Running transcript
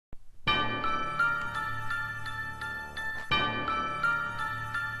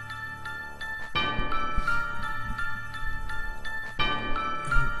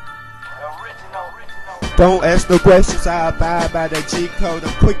Don't ask no questions, I abide by that G code.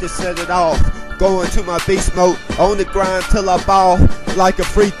 I'm quick to set it off. Going to my beast mode, on the grind till I ball like a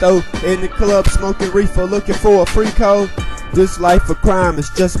free throw. In the club smoking reefa, looking for a free code. This life of crime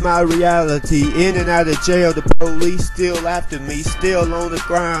is just my reality. In and out of jail, the police still after me, still on the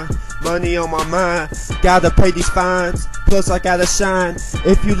grind. Money on my mind, gotta pay these fines, plus I gotta shine.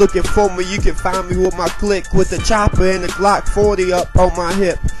 If you looking for me, you can find me with my click, with the chopper and the Glock 40 up on my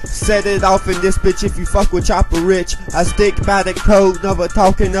hip. Set it off in this bitch if you fuck with chopper rich. I stick by the code, never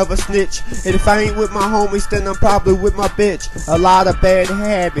talking, never snitch. And if I ain't with my homies, then I'm probably with my bitch. A lot of bad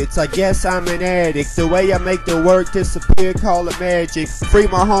habits, I guess I'm an addict. The way I make the work disappear, call it magic. Free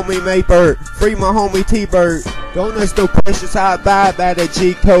my homie Byrd, free my homie T-Bird. Don't ask no questions, I abide by the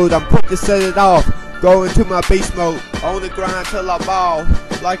G code. I'm quick to set it off, go into my beast mode, on the grind till I ball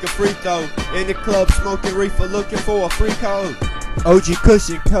like a free throw. In the club smoking reefa, looking for a free code. OG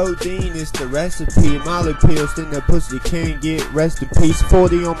cushion codeine is the recipe. Molly pills in the pussy can't get rest in peace.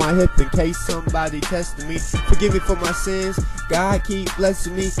 40 on my hip in case somebody testing me. Forgive me for my sins, God keep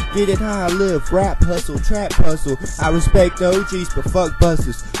blessing me. Get it how I live, rap hustle, trap hustle. I respect the OGs but fuck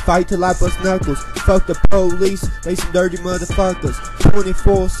busters. Fight till I bust knuckles, fuck the police, they some dirty motherfuckers.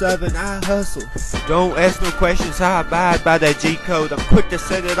 24/7 I hustle. Don't ask no questions, I abide by that G code. I'm quick to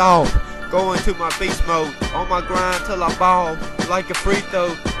set it off, going to my beast mode, on my grind till I ball like a free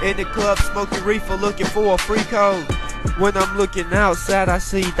throw. In the club smoking reefa, looking for a free code. When I'm looking outside, I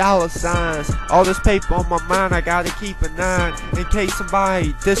see dollar signs. All this paper on my mind, I gotta keep a 9 in case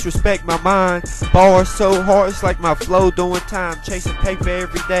somebody disrespect my mind. Bars so hard, it's like my flow doing time. Chasing paper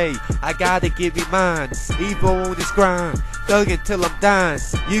every day, I gotta give you mine. Evo on this grind, thuggin' till I'm dying.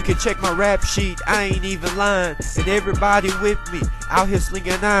 You can check my rap sheet, I ain't even lying. And everybody with me, out here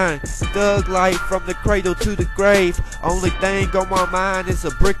slinging iron. Thug life from the cradle to the grave. Only thing on my mind is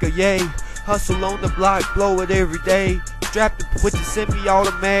a brick of yay. Hustle on the block, blow it every day. Strapped with the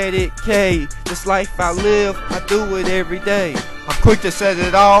semi-automatic K. This life I live, I do it every day. I'm quick to set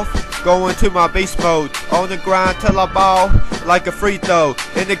it off, going to my beast mode, on the grind till I ball like a free throw.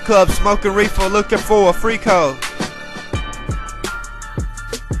 In the club smoking reefa, looking for a free code.